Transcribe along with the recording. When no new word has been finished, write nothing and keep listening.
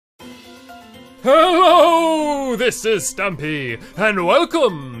Hello, this is Stampy, and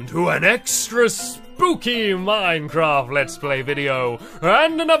welcome to an extra spooky Minecraft Let's Play video,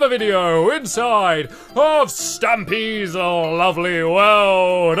 and another video inside of Stampy's lovely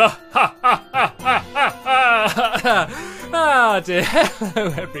world. Ah dear,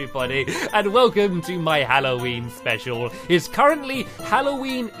 hello everybody, and welcome to my Halloween special. It's currently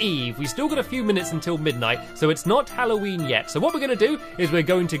Halloween Eve. We still got a few minutes until midnight, so it's not Halloween yet. So what we're going to do is we're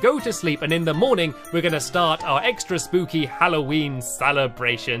going to go to sleep, and in the morning we're going to start our extra spooky Halloween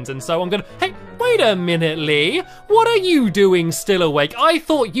celebrations. And so I'm going to... Hey, wait a minute, Lee. What are you doing still awake? I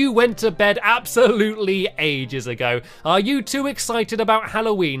thought you went to bed absolutely ages ago. Are you too excited about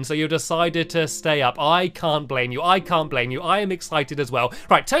Halloween so you decided to stay up? I can't blame you. I can't blame you. I am excited as well.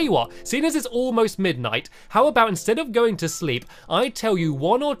 Right, tell you what, seeing as it's almost midnight, how about instead of going to sleep, I tell you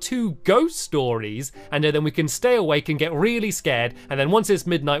one or two ghost stories, and then we can stay awake and get really scared, and then once it's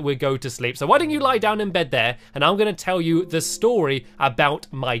midnight, we go to sleep. So why don't you lie down in bed there, and I'm going to tell you the story about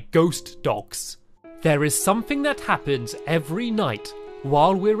my ghost dogs. There is something that happens every night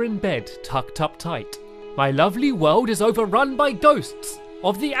while we're in bed tucked up tight. My lovely world is overrun by ghosts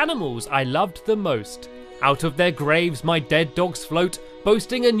of the animals I loved the most. Out of their graves my dead dogs float,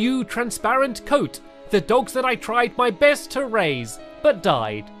 boasting a new transparent coat. The dogs that I tried my best to raise, but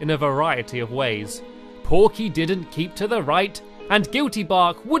died in a variety of ways. Porky didn't keep to the right, and Guilty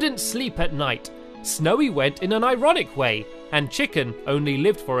Bark wouldn't sleep at night. Snowy went in an ironic way, and Chicken only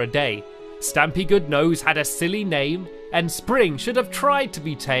lived for a day. Stampy Goodnose had a silly name, and Spring should have tried to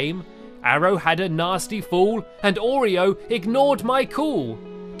be tame. Arrow had a nasty fall, and Oreo ignored my call.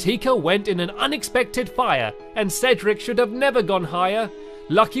 Tika went in an unexpected fire, and Cedric should have never gone higher.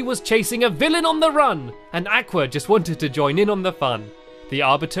 Lucky was chasing a villain on the run, and Aqua just wanted to join in on the fun. The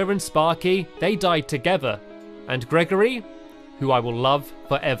Arbiter and Sparky, they died together, and Gregory, who I will love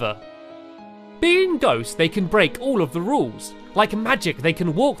forever. Being ghosts, they can break all of the rules. Like magic, they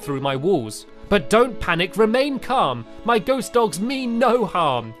can walk through my walls. But don't panic, remain calm. My ghost dogs mean no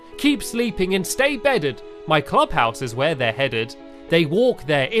harm. Keep sleeping and stay bedded. My clubhouse is where they're headed. They walk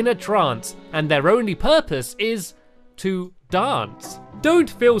there in a trance, and their only purpose is to dance. Don't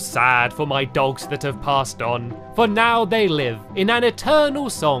feel sad for my dogs that have passed on, for now they live in an eternal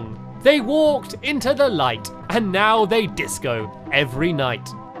song. They walked into the light, and now they disco every night.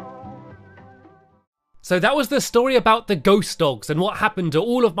 So that was the story about the ghost dogs and what happened to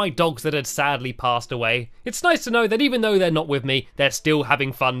all of my dogs that had sadly passed away. It's nice to know that even though they're not with me, they're still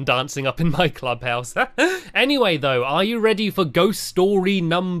having fun dancing up in my clubhouse. Anyway though, are you ready for ghost story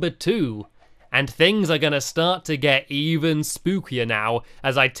number 2? And things are gonna start to get even spookier now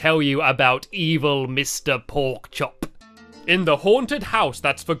as I tell you about evil Mr. Porkchop. In the haunted house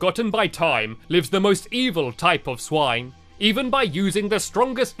that's forgotten by time lives the most evil type of swine. Even by using the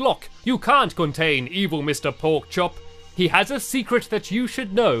strongest lock, you can't contain evil Mr. Porkchop. He has a secret that you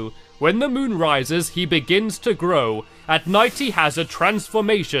should know. When the moon rises, he begins to grow. At night he has a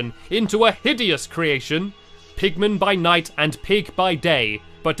transformation into a hideous creation. Pigman by night and pig by day.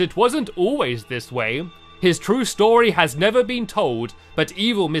 But it wasn't always this way. His true story has never been told, but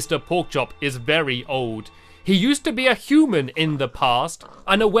evil Mr. Porkchop is very old. He used to be a human in the past,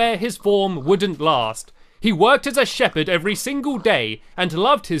 unaware his form wouldn't last. He worked as a shepherd every single day and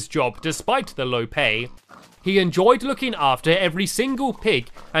loved his job despite the low pay. He enjoyed looking after every single pig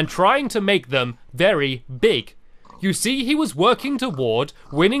and trying to make them very big. You see, he was working toward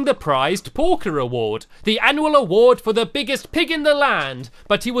winning the prized Porker Award, the annual award for the biggest pig in the land,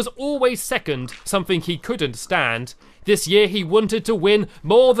 but he was always second, something he couldn't stand. This year he wanted to win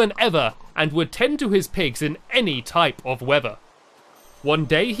more than ever and would tend to his pigs in any type of weather. One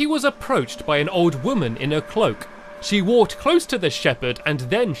day he was approached by an old woman in a cloak. She walked close to the shepherd and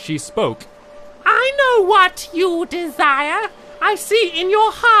then she spoke. I know what you desire. I see in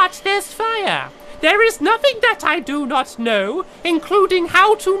your heart there's fire. There is nothing that I do not know, including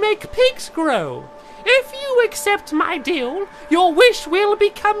how to make pigs grow. If you accept my deal, your wish will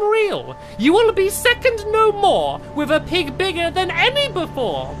become real. You will be second no more, with a pig bigger than any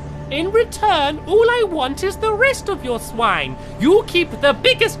before. In return, all I want is the rest of your swine. You keep the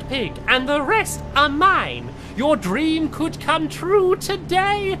biggest pig, and the rest are mine. Your dream could come true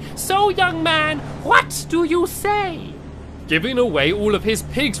today. So, young man, what do you say? Giving away all of his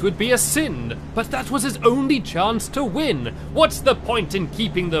pigs would be a sin, but that was his only chance to win. What's the point in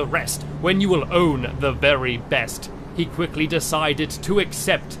keeping the rest when you will own the very best? He quickly decided to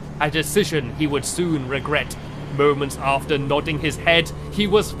accept a decision he would soon regret. Moments after nodding his head, he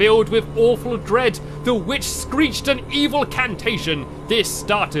was filled with awful dread. The witch screeched an evil cantation. This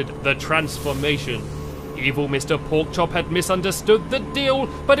started the transformation. Evil Mr. Porkchop had misunderstood the deal,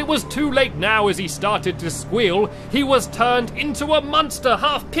 but it was too late now as he started to squeal. He was turned into a monster,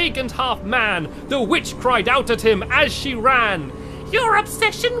 half pig and half man. The witch cried out at him as she ran. Your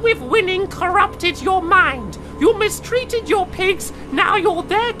obsession with winning corrupted your mind. You mistreated your pigs, now you're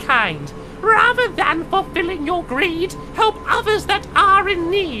their kind. Rather than fulfilling your greed, help others that are in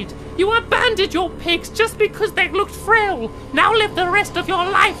need. You abandoned your pigs just because they looked frail. Now live the rest of your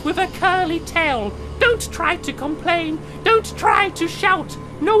life with a curly tail. Don't try to complain. Don't try to shout.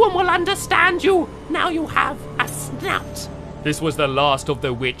 No one will understand you. Now you have a snout. This was the last of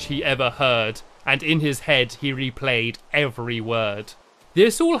the witch he ever heard, and in his head he replayed every word.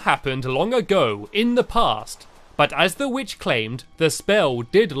 This all happened long ago, in the past, but as the witch claimed, the spell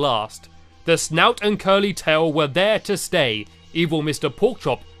did last. The snout and curly tail were there to stay. Evil Mr.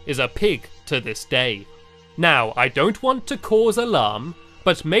 Porkchop is a pig to this day. Now, I don't want to cause alarm,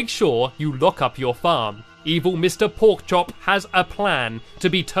 but make sure you lock up your farm. Evil Mr. Porkchop has a plan to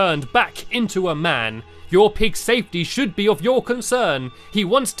be turned back into a man. Your pig's safety should be of your concern. He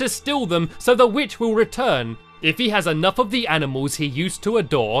wants to steal them so the witch will return. If he has enough of the animals he used to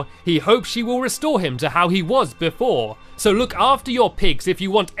adore, he hopes she will restore him to how he was before. So look after your pigs if you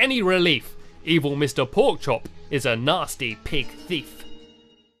want any relief. Evil Mr. Porkchop is a nasty pig thief.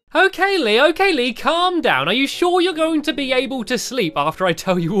 Okay, Lee, calm down. Are you sure you're going to be able to sleep after I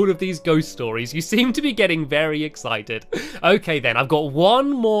tell you all of these ghost stories? You seem to be getting very excited. Okay then, I've got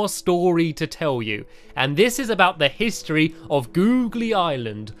one more story to tell you, and this is about the history of Googly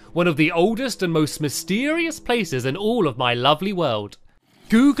Island, one of the oldest and most mysterious places in all of my lovely world.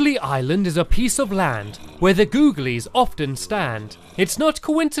 Googly Island is a piece of land where the Googlies often stand. It's not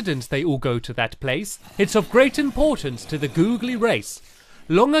coincidence they all go to that place. It's of great importance to the Googly race.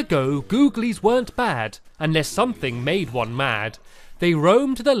 Long ago, Googlies weren't bad, unless something made one mad. They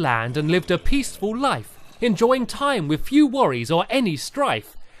roamed the land and lived a peaceful life, enjoying time with few worries or any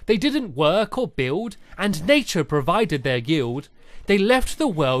strife. They didn't work or build, and nature provided their yield. They left the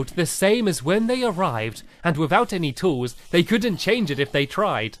world the same as when they arrived, and without any tools, they couldn't change it if they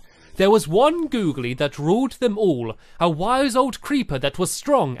tried. There was one Googly that ruled them all, a wise old creeper that was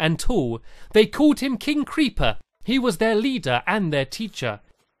strong and tall. They called him King Creeper. He was their leader and their teacher.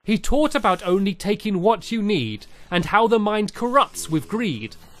 He taught about only taking what you need, and how the mind corrupts with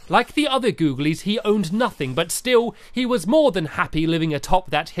greed. Like the other Googlies, he owned nothing, but still, he was more than happy living atop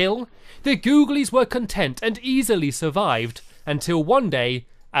that hill. The Googlies were content and easily survived, until one day,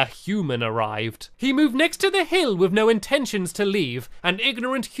 a human arrived. He moved next to the hill with no intentions to leave, an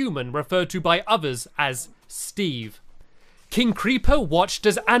ignorant human referred to by others as Steve. King Creeper watched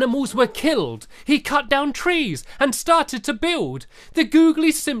as animals were killed. He cut down trees and started to build. The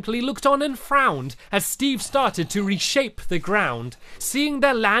Googlies simply looked on and frowned as Steve started to reshape the ground. Seeing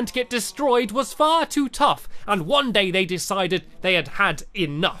their land get destroyed was far too tough, and one day they decided they had had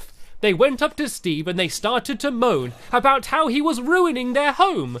enough. They went up to Steve and they started to moan about how he was ruining their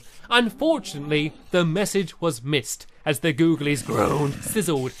home. Unfortunately, the message was missed as the Googlies groaned,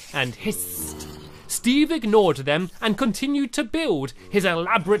 sizzled, and hissed. Steve ignored them and continued to build his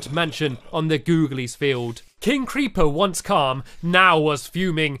elaborate mansion on the Googlies' field. King Creeper, once calm, now was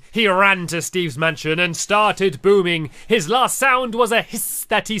fuming. He ran to Steve's mansion and started booming. His last sound was a hiss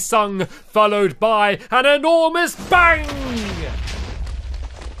that he sung, followed by an enormous bang!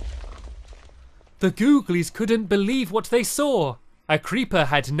 The Googlies couldn't believe what they saw. A creeper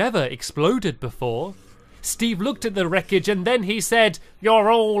had never exploded before. Steve looked at the wreckage and then he said,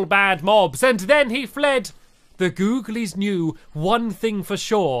 "You're all bad mobs," and then he fled. The Googlies knew one thing for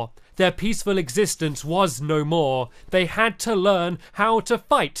sure. Their peaceful existence was no more. They had to learn how to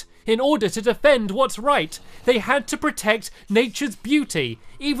fight in order to defend what's right. They had to protect nature's beauty,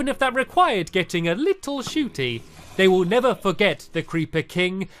 even if that required getting a little shooty. They will never forget the Creeper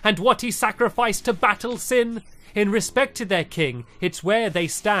King and what he sacrificed to battle sin. In respect to their king, it's where they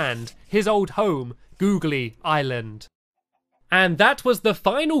stand, his old home, Googly Island. And that was the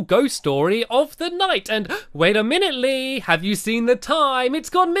final ghost story of the night. And wait a minute, Lee, have you seen the time? It's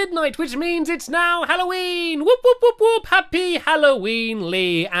gone midnight, which means it's now Halloween. Whoop, whoop, whoop, whoop. Happy Halloween,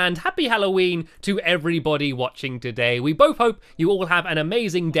 Lee. And happy Halloween to everybody watching today. We both hope you all have an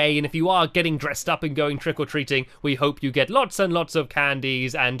amazing day. And if you are getting dressed up and going trick-or-treating, we hope you get lots and lots of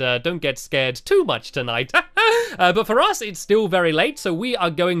candies and don't get scared too much tonight. But for us, it's still very late, so we are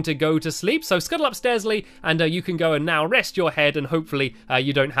going to go to sleep. So scuttle upstairs, Lee, and you can go and now rest your head, and hopefully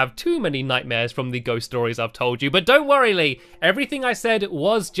you don't have too many nightmares from the ghost stories I've told you. But don't worry, Lee, everything I said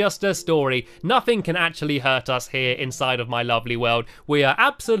was just a story. Nothing can actually hurt us here inside of my lovely world. We are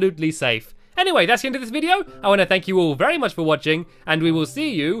absolutely safe. Anyway, that's the end of this video. I want to thank you all very much for watching, and we will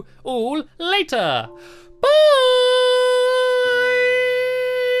see you all later. Bye!